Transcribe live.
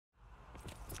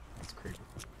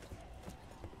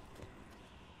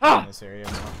in this area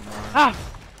more.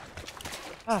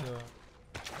 So,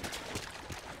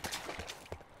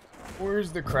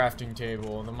 where's the crafting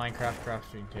table? The Minecraft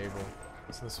crafting table.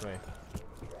 It's this way.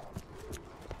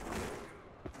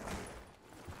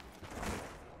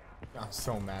 I'm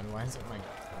so mad. Why is it my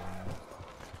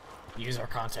user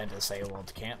content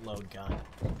disabled? Can't load gun.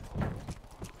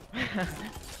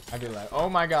 I'd be like, oh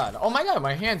my god,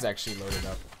 my hand's actually loaded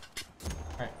up.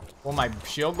 Alright, will my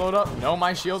shield load up? No,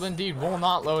 my shield indeed will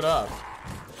not load up.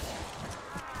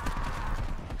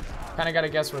 Kinda gotta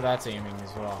guess where that's aiming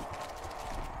as well.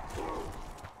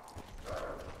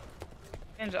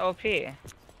 Seems OP. Dude,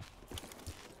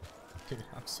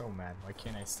 I'm so mad. Why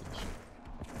can't I see shit?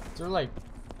 Is there like...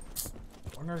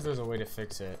 I wonder if there's a way to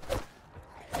fix it.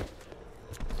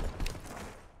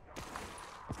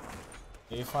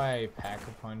 If I pack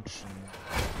a punch and...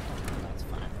 That's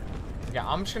fine. Yeah,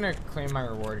 I'm just gonna claim my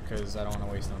reward because I don't want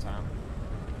to waste no time.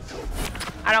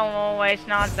 I don't want to waste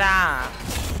no time.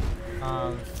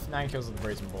 9 kills with the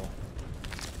brazen bull.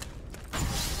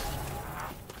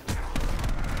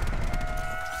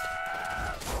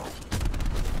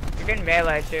 You're getting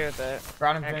melee too with it.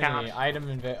 Ground Infinity, item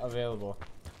available.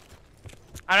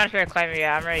 I'm not sure to claim it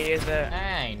yet. I'm ready to use it.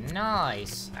 Hey,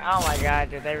 nice. Oh my god,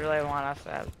 dude, they really want us to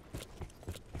have...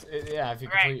 Yeah,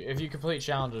 if you complete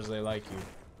challenges, they like you.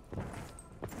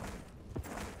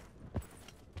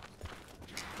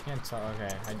 Can't tell.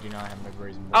 Okay, I do not have my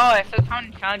brazen bull. Oh, it says how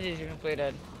many challenges you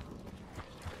completed.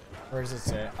 Where does it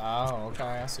say? Oh, okay,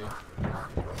 I see.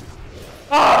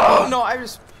 Oh no, I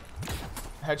just...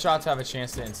 Headshots have a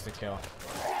chance to insta-kill.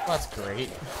 Well, that's great.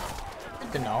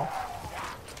 Good to know.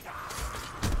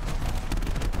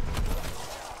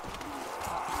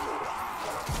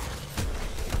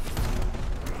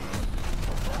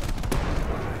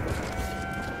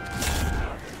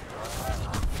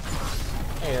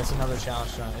 Hey, that's another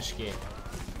challenge to escape.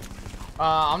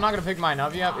 I'm not gonna pick mine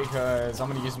up yet because I'm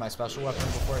gonna use my special weapon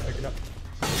before I pick it up.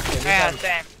 Yeah,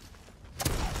 same.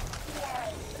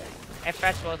 I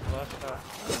fetch both of us,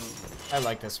 so. I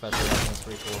like this special weapon, it's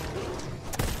pretty cool.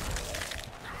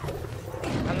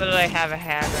 I literally have a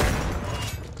hammer.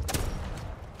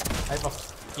 I have a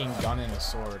fucking gun and a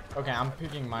sword. Okay, I'm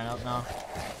picking mine up now.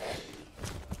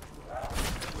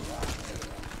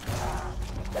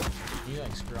 You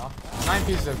like screw off? 9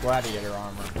 pieces of gladiator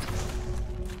armor.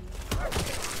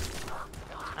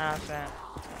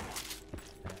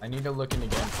 I need to look into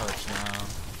getting perks now.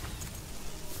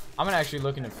 I'm gonna actually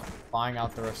look into buying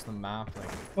out the rest of the map,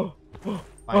 like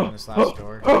finding this last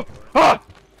door.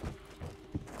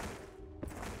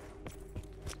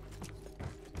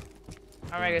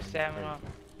 I'm ready to stamina.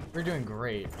 We're doing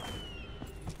great.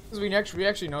 Because we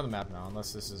actually know the map now,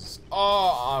 unless this is...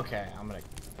 Oh, okay. I'm gonna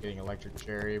getting electric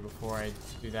cherry before I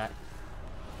do that.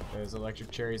 Because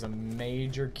electric cherry is a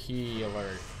major key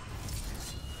alert.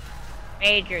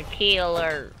 Major key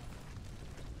alert.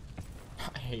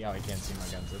 I hate how I can't see my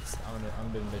guns. I'm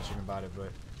been bitching about it,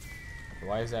 but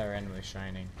why is that randomly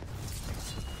shining?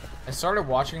 I started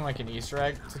watching like an Easter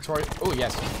egg tutorial. Oh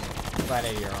yes,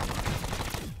 gladiator armor.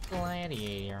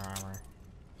 Gladiator armor.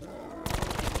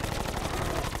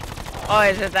 Oh,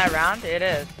 is it that round? It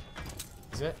is.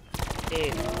 Is it?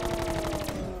 Indeed.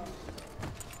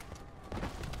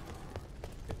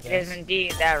 It is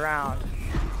indeed that round.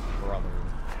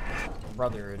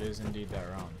 Brother, it is indeed that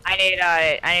round. I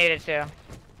need it too.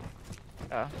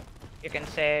 So you can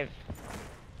save.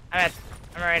 I'm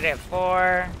ready at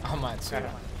 4. I'm at 2. Okay.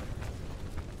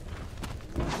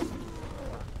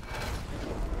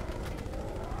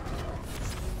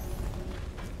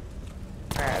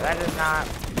 Alright, that is not.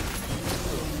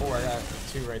 4, I got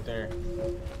 2 right there.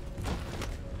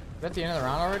 Is that the end of the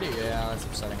round already? Yeah, that's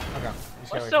upsetting. Okay.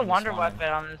 What's the wonder weapon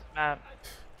on this map?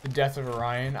 The Death of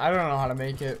Orion. I don't know how to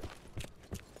make it.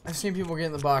 I've seen people get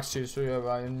in the box too, so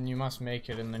and you must make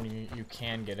it, and then you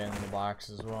can get in the box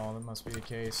as well. That must be the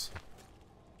case.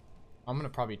 I'm gonna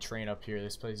probably train up here.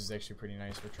 This place is actually pretty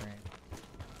nice for training.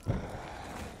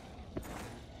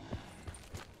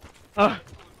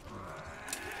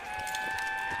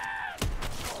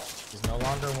 It's no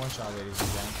longer one shot, ladies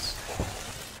and gents.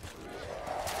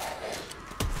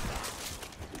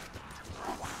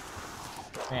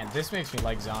 Man, this makes me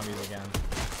like zombies again.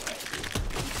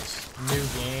 New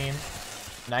game,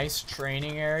 nice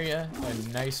training area, a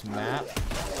nice map.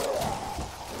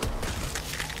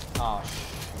 Oh,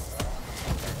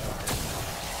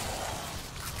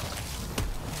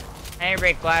 I need to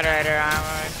break gladiator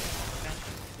armor.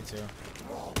 Me too.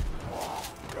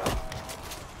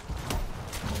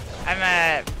 I'm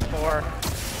at 4.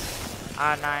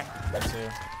 9. Me too.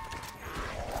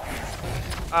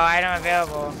 Oh, item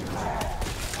available.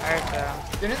 Alright, so.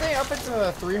 Didn't they up it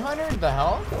to 300? The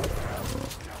hell?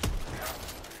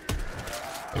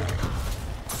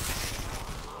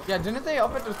 Yeah, didn't they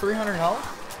up it to 300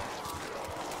 health?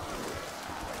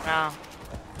 No.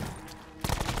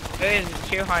 It was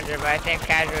 200, but I think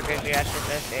casual gives you extra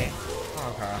 50.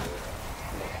 Okay.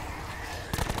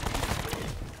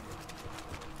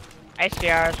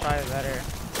 ICR is probably better.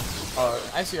 Oh,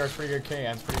 ICR is pretty good.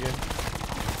 KN is pretty good.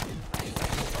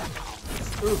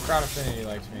 Ooh, Crowd Affinity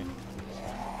likes me.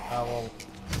 Well.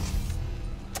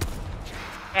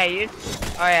 Yeah, you.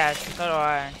 Oh yeah, so do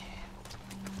I.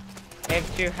 They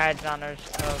have 2 heads on their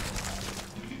scope.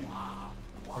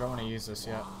 I don't want to use this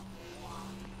yet.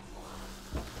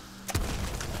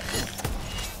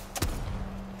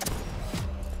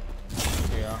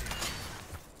 Yeah.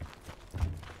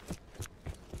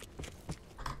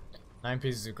 9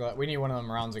 pieces of glass. We need one of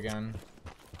them rounds again.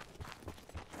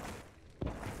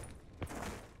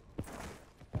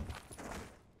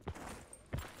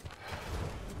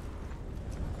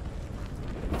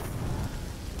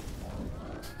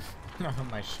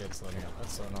 My shit's loading up.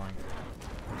 That's so annoying.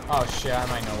 Oh shit, I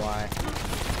might know why.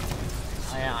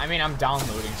 I mean, I'm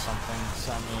downloading something,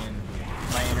 so I mean,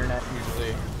 my internet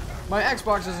usually... My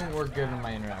Xbox doesn't work good and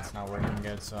my internet's not working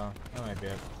good, so that might be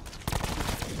it.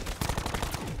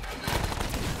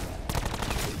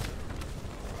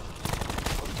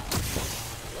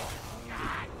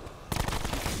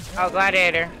 Oh,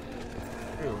 Gladiator.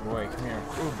 Ooh boy, come here.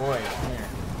 Ooh boy, come here.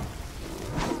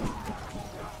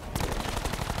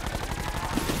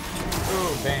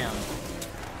 Ooh, bam.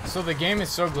 So the game is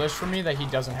so glitched for me that he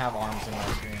doesn't have arms in my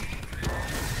screen.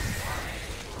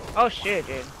 Oh shit,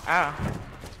 dude. Oh.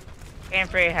 Getting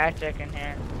pretty hectic in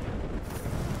here.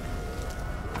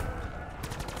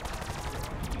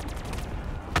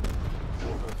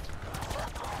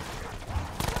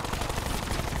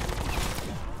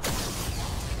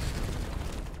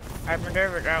 Carpenter,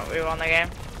 we won the game.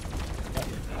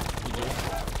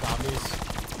 Zombies.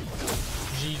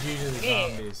 GG to the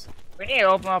zombies. We need to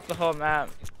open up the whole map.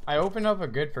 I opened up a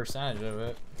good percentage of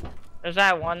it. There's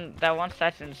that one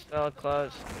section still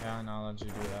closed. Yeah, I know, I'll let you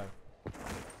do that.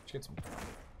 Let's get some.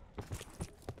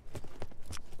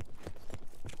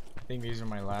 I think these are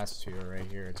my last 2 right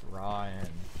here. It's raw and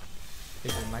I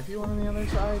think there might be one on the other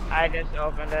side. I just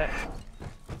opened it.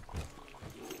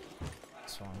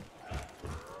 This one.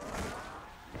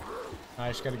 I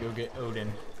just gotta go get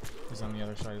Odin. He's on the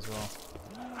other side as well.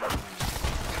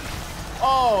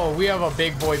 Oh, we have a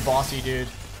big boy bossy dude.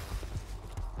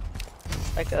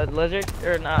 Like a lizard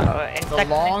or not? The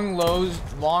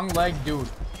long leg dude.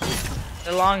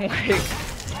 The long leg.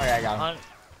 Okay, I got him.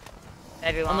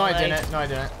 Oh, no, I didn't. No, I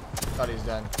didn't. Thought he was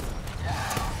dead.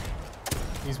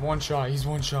 He's one shot. He's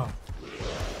one shot.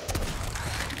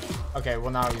 Okay,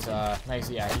 well now he's nice.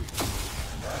 Yeah,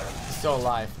 he's still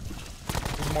alive.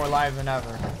 He's more alive than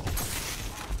ever.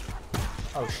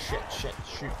 Oh shit! Shit!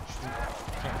 Shoot! Shoot!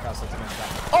 Can't cross that against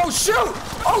that. Oh shoot!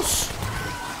 Oh sh!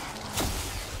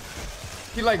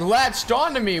 He like latched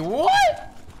onto me. What?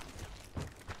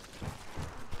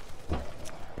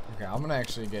 Okay, I'm gonna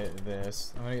actually get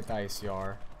this. I'm gonna get the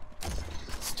ICR.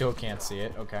 Still can't see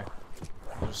it. Okay.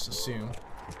 I'll just assume.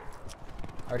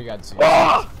 I already got Zeus.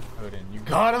 Odin, you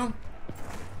got him?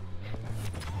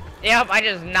 Yep, I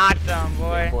just knocked him,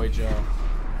 boy. Big boy Joe.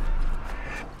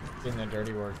 Getting the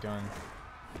dirty work done.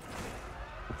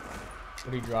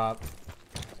 What'd he drop?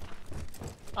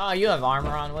 Oh, you have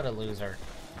armor on? What a loser.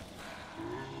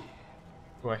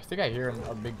 Boy, I think I hear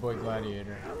a big boy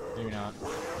gladiator. Maybe not.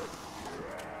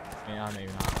 Yeah,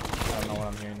 maybe not. I don't know what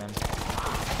I'm hearing then.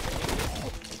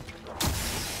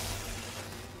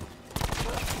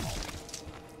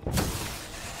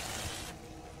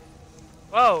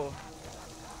 Whoa.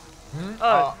 Hmm?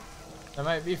 Oh. That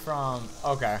might be from...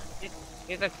 Okay.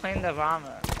 You have to clean the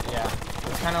vomit. Yeah.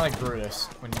 It's kind of like Brutus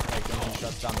when he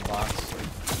shuts down the box.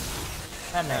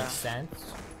 That makes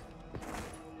sense.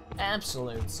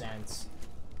 Absolute sense.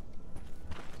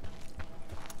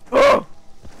 Oh!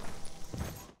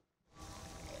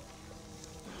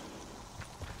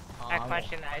 I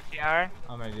punched in the ICR.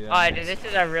 I'm gonna do that. Oh, dude, this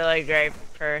is a really great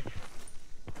perk.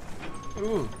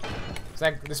 Ooh.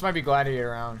 This might be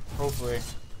gladiator round. Hopefully.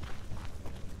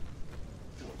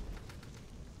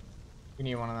 We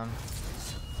need one of them.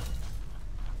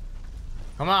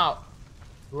 Come out.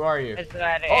 Who are you? It's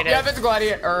gladiator. Oh, yeah, it's a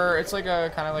gladiator. It's like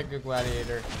a kind of like a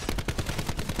gladiator.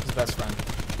 His best friend.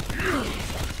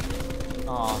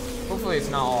 Aw. Hopefully it's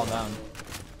not all of them.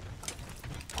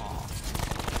 Aw.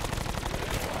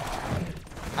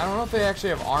 I don't know if they actually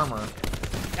have armor.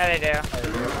 Yeah, they do. Oh,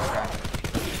 they do? Okay.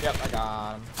 Yep, I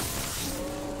got him.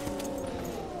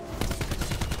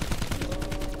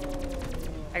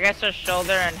 I guess there's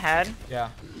shoulder and head. Yeah.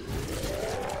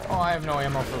 Oh, I have no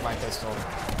ammo for my pistol.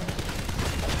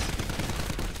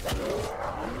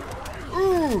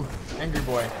 Ooh! Angry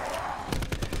boy.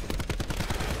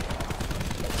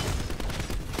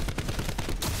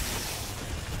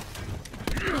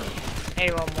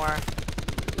 Maybe one more.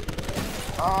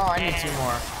 Oh, I need 2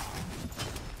 more.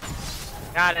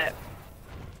 Got it.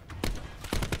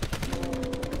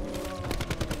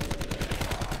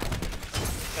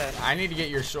 Good. I need to get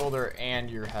your shoulder and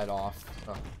your head off.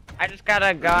 So. I just got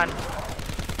a gun.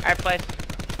 Alright, place.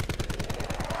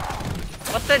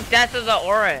 What's the death of the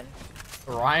Orion?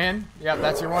 Orion? Yeah,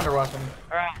 that's your wonder weapon.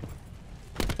 Alright.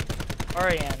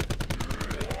 Orion.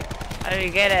 How do you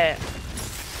get it?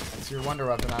 That's your wonder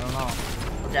weapon, I don't know.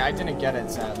 Okay, I didn't get it,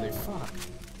 sadly. Fuck.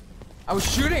 I was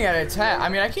shooting at its head. I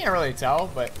mean, I can't really tell,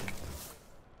 but...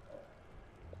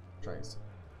 Let's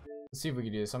see if we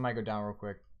can do this. I might go down real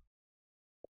quick.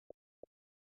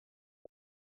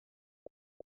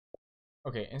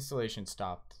 Okay, installation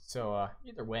stopped. So,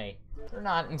 either way, they're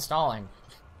not installing.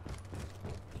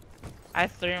 I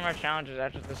have 3 more challenges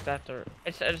after this death.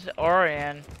 It's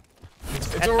Orion.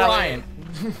 It's Orion.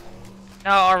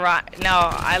 No, Orion. No,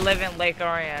 I live in Lake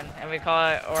Orion, and we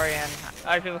call it Orion.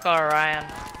 Other people call it Orion.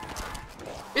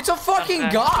 It's a fucking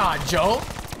god, Joe!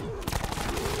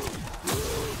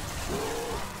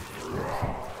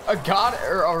 A god,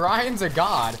 or Orion's a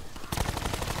god.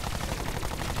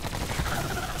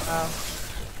 Oh.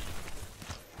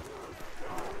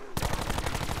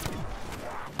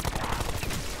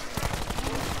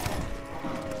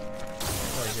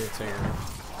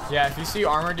 Yeah, if you see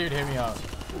armor, dude, hit me up.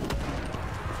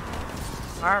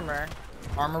 Armor?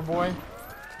 Armor boy?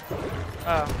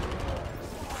 Oh.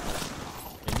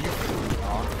 And you freak me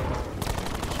off.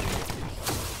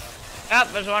 Oh,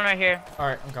 there's one right here.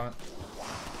 Alright, I'm coming.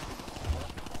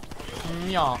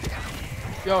 Yeah.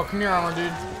 Yo, come here, armor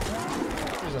dude.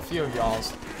 There's a few of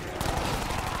y'alls.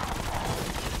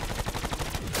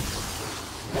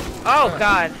 Oh,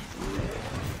 God.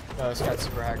 Oh, this guy's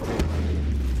super hectic.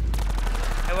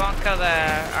 It won't kill the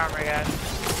armor guy.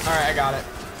 Alright, I got it.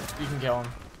 You can kill him.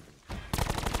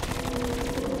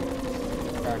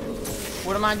 Okay.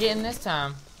 What am I getting this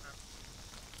time?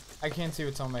 I can't see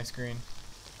what's on my screen.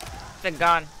 It's a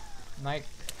gun. Nike.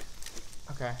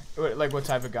 Okay. Like what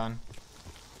type of gun?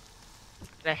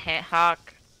 The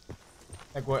Hawk.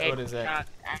 Like what is it?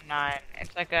 M9.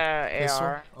 It's like a Pistol?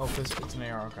 AR. Oh, it's an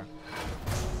AR, okay.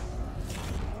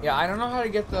 Yeah, I don't know how to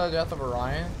get the Death of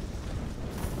Orion.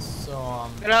 So,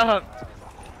 Get up.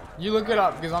 you look it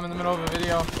up because I'm in the middle of a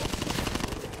video.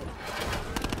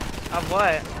 Of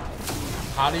what?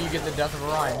 How do you get the Death of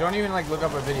Orion? Don't even like look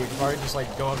up a video. You can probably just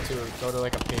like go to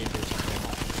like a page or something.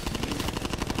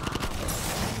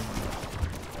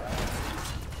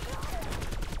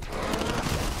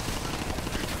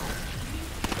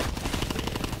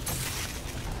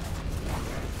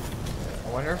 I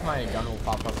wonder if my gun will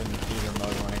pop up in the theater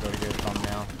mode when I go to get a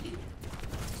thumbnail.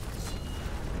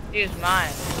 Use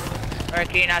mine. Or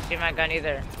can you not see my gun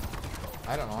either?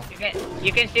 I don't know.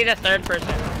 You can see the third person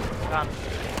gun.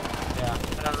 Yeah.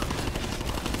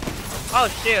 Oh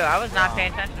shoot, I was not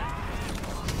paying attention.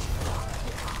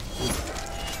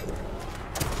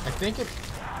 I think it.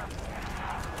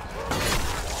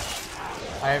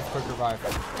 I have quick revive.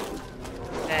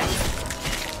 Okay.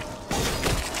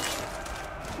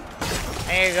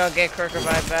 I need to go get quick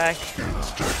revive back.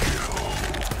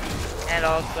 And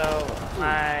also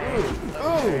my.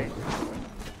 Ooh.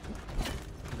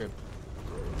 Good.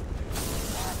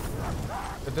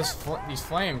 But these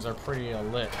flames are pretty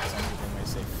lit. Some people may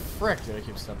say, "Frick, did I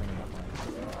keep stepping in the flame?"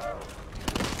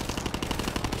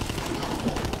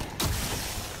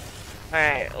 All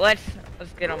right, let's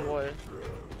get on board.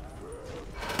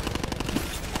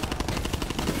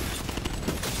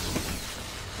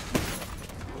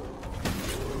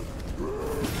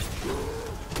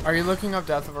 Are you looking up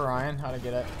Death of Orion? How to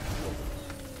get it?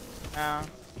 No.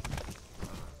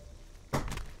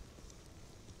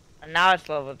 And now it's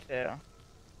level 2.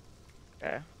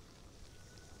 Okay.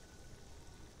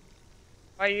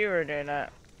 Why you were doing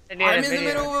that? I'm in the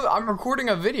middle of. I'm recording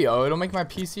a video. It'll make my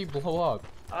PC blow up.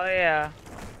 Oh yeah.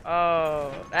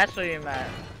 Oh, that's what you meant.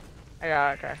 I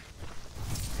got it, okay.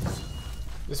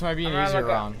 This might be an easier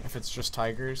round if it's just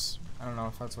tigers. I don't know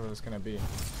if that's what it's gonna be.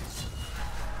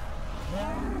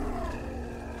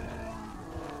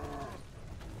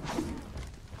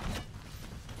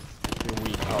 You're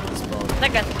weak on this boat. It's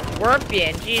like a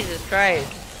scorpion, Jesus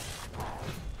Christ.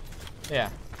 Yeah.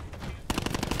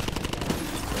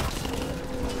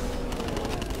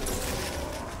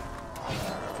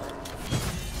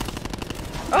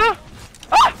 Oh!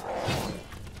 Oh!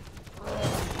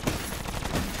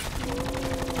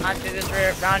 Honestly,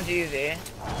 this round's easy.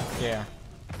 Yeah.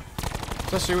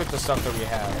 Especially with the stuff that we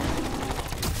have.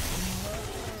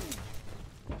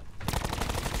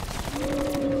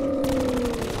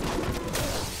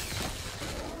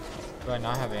 Do I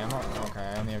not have ammo? Okay,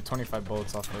 I only have 25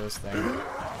 bullets off of this thing.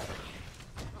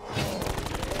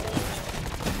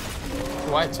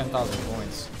 Ooh, I have 10,000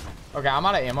 points. Okay, I'm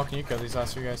out of ammo. Can you kill these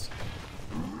last two guys?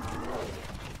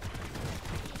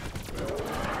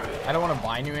 I don't want to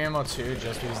buy new ammo too,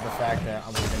 just because of the fact that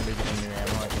we're going to be getting new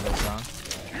ammo after this round.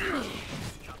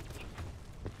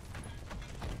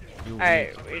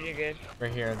 Alright, we did good.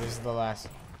 Right here, this is the last.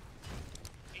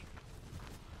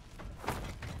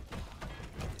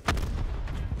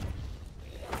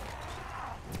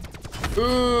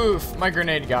 Oof! My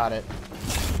grenade got it.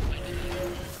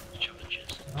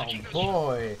 Oh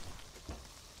boy.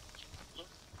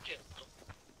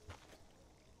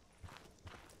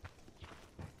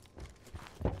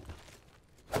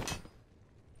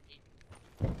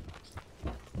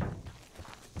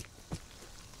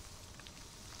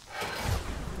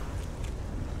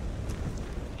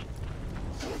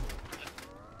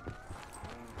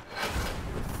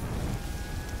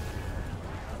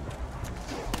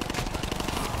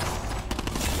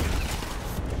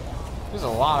 There's a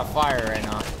lot of fire right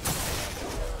now.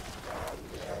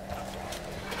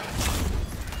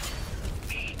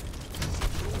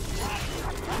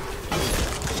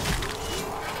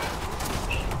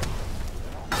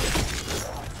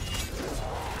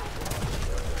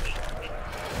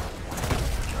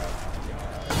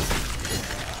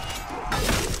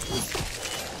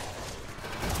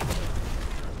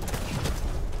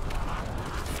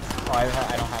 Oh, I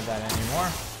don't have that anymore.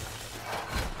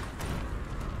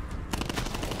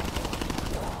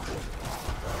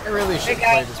 I really should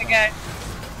play this one.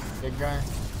 Big guy.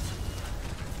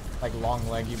 Like long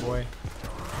leggy boy.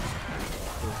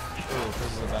 Ooh,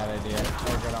 this is a bad idea.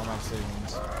 I regret all my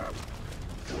decisions.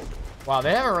 Wow,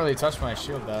 they haven't really touched my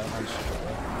shield that much.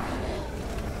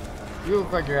 You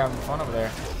look like you're having fun over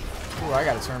there. Ooh, I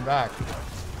gotta turn back.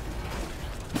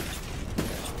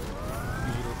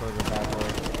 You look like a bad boy.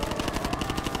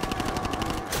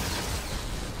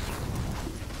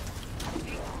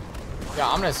 Yeah,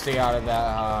 I'm gonna stay out of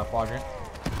that quadrant.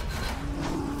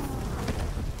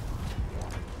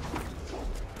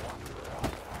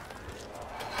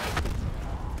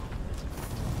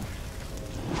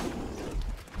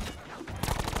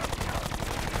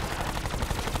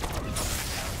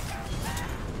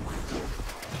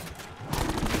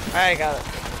 Alright, got it.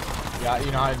 Yeah,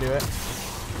 you know how to do it?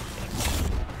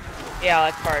 Yeah, I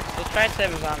like parts. Let's try to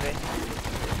save a zombie.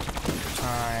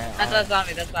 Alright. That's a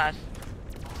zombie, that's last.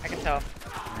 I can tell.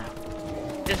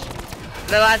 Just,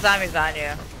 the last zombie's on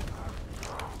you.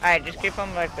 Alright, just keep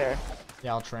him right there.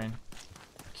 Yeah, I'll train.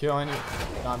 Kill any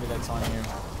zombie that's on you.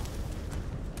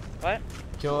 What?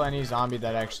 Kill any zombie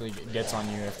that actually gets on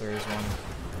you if there is one.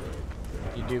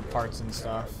 You do parts and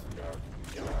stuff.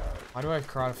 Why do I have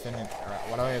crowd affinity?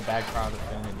 Why do I have bad crowd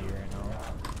affinity right now?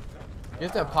 You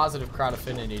have to have positive crowd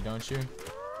affinity, don't you?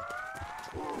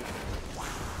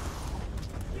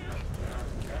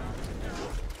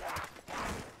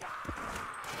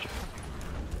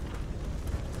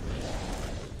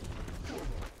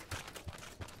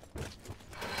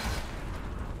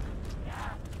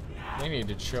 They need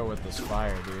to chill with this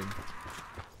fire, dude.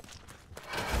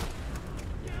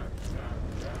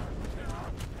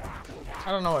 I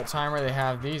don't know what timer they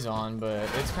have these on, but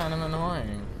it's kind of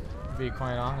annoying, to be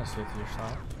quite honest with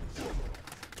yourself.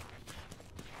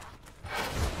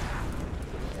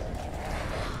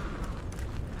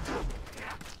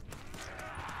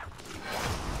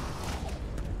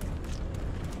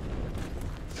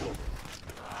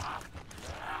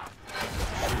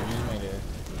 You made a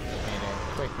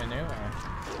quick maneuver.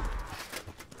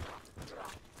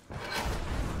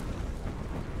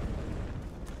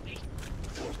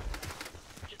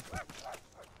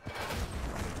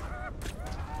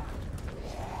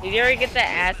 Did you already get the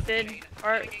acid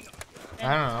part?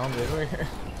 I don't know, did we? I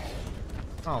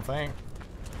don't think.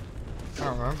 I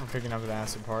don't remember picking up the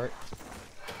acid part.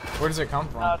 Where does it come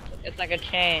from? Oh, it's like a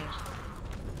chain.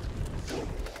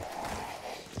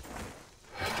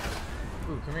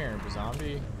 Ooh, come here,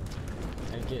 zombie.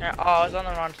 Oh, I was on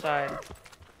the wrong side.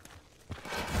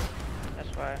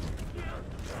 That's why.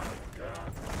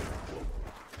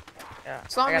 Yeah.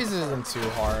 Zombies isn't too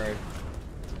hard.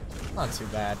 Not too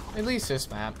bad. At least this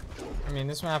map. I mean,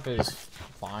 this map is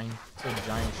fine. It's a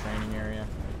giant training area.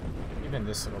 Even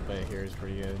this little bit here is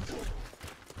pretty good.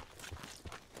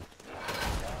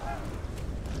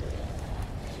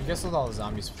 I guess with all the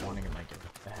zombies spawning, it might get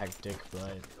hectic,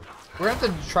 but we're gonna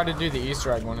have to try to do the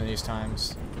Easter egg one of these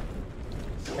times.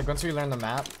 Like once we learn the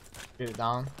map, get it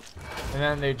down. And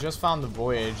then they just found the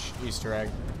Voyage Easter egg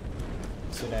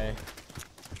today.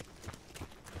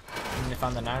 And they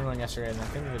found the 9-1 yesterday, and I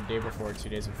think the day before, 2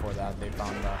 days before that, they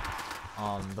found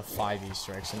the 5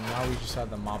 Easter eggs. And now we just have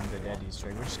the Mob of the Dead Easter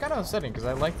egg, which is kind of upsetting because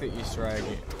I like the Easter egg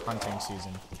hunting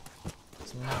season.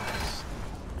 It's nice.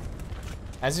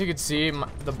 As you can see,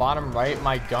 the bottom right,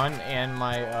 my gun and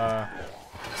my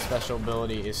special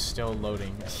ability is still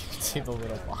loading. You can see the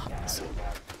little box.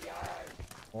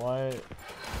 What?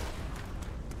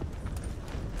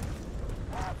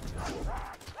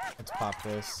 Let's pop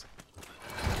this.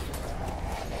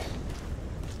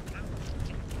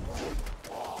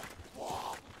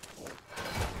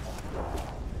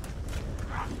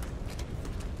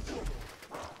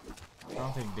 I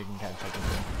don't think they can catch up with me.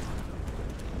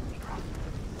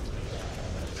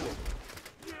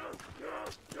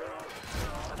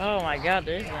 Oh my god,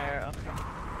 there's an arrow.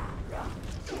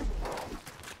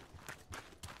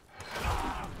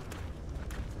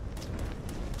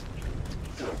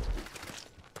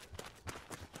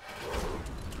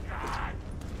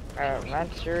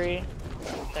 Ranchery,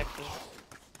 Texas.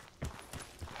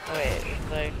 Oh wait, it's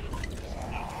like...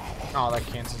 Oh, that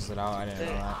cancels it out. I didn't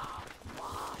know that.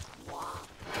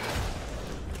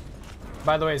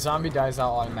 By the way, zombie dies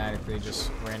out automatically,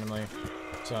 just randomly.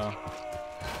 So...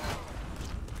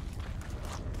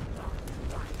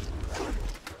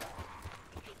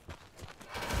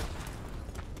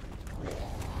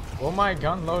 will my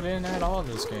gun load in at all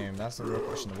this game? That's the real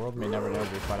question. The world may never know,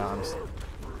 to be quite honest.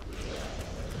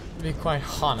 To be quite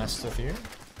honest with you.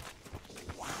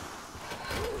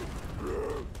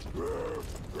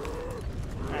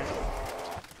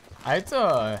 I had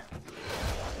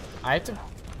to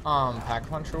pack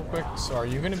punch real quick. So are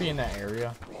you gonna be in that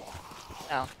area?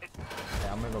 No.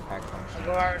 Yeah, I'm gonna go pack punch. I'll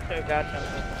go over to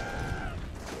Gotcha.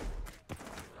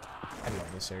 I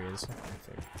love this area. This is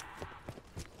perfect.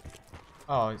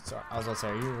 Oh, so, I was about to say,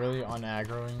 are you really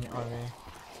un-aggroing on me?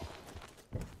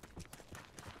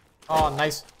 Oh,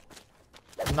 nice.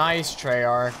 Nice,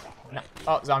 Treyarch. No,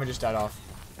 oh, zombie just died off.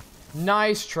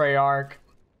 Nice, Treyarch.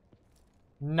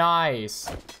 Nice.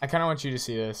 I kind of want you to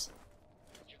see this.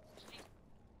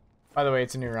 By the way,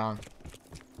 it's a new round.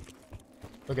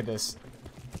 Look at this.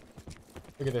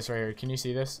 Look at this right here. Can you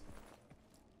see this?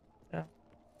 Yeah.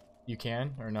 You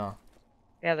can or no?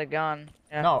 Yeah, the gun.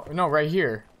 Yeah. No, no, right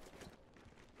here.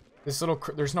 This little,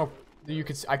 there's no,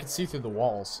 I could see through the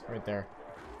walls right there.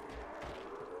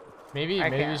 Maybe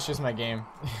it's just my game.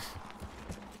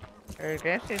 Your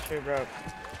gas station broke.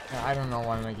 Yeah, I don't know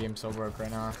why my game's so broke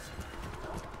right now.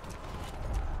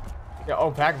 Yeah, oh,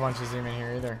 pack punch isn't even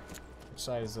here either. Which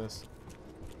side is this?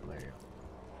 Oh, there you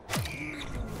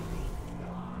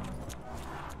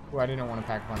go. Ooh, I didn't want to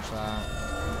pack punch that.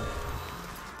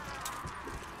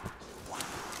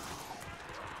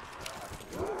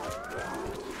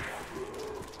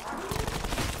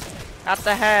 Out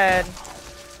the head.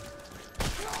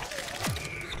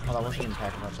 Oh, that wasn't even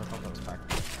pack punch. I thought that was pack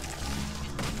punch.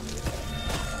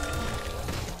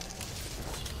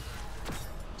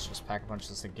 Let's just pack punch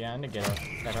this again to get a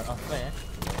better up there.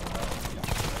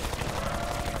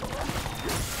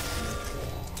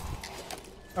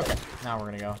 Okay, now we're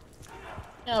gonna go.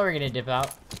 Now we're gonna dip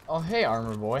out. Oh, hey,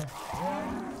 armor boy.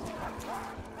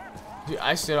 Dude,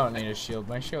 I still don't need a shield.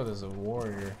 My shield is a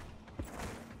warrior.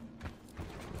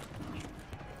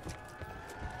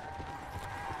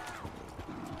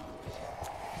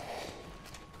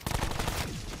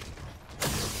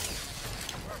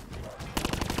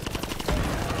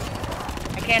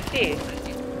 I can't see.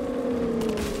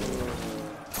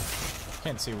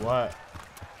 Can't see what.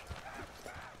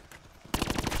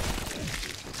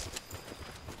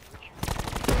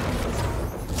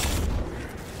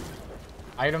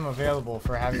 Item available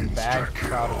for having bad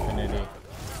crowd affinity.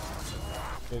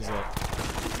 Is it?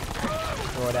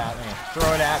 Throw it at me.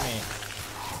 Throw it at me.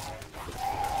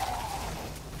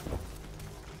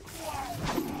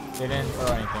 They didn't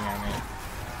throw anything at me.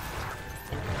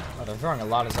 Oh, they're throwing a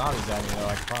lot of zombies at me though,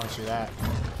 I can promise you that.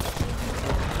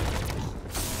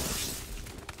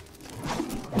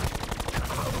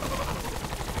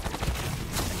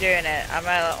 I'm doing it. I'm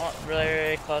at really,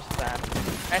 really close to that.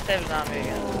 I saved zombie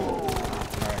again.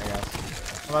 Alright, I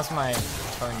guess. Unless my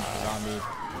turn zombie.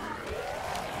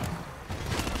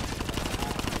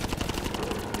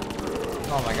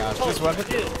 Oh my gosh, this weapon.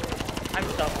 Dude, I'm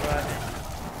self-reviving.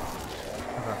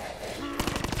 Okay.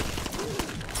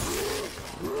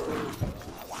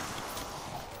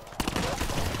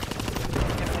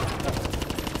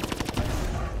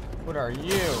 What are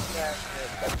you?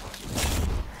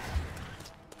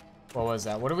 What was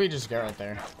that? What did we just get right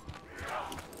there?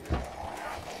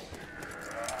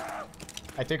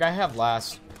 I think I have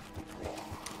last.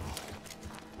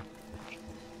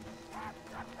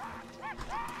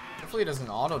 Hopefully it doesn't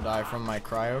auto die from my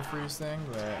cryo freeze thing,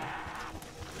 but.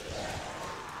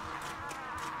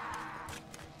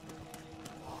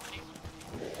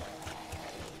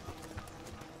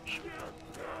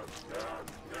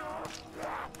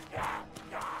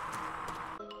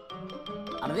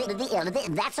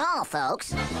 That's all,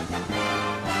 folks.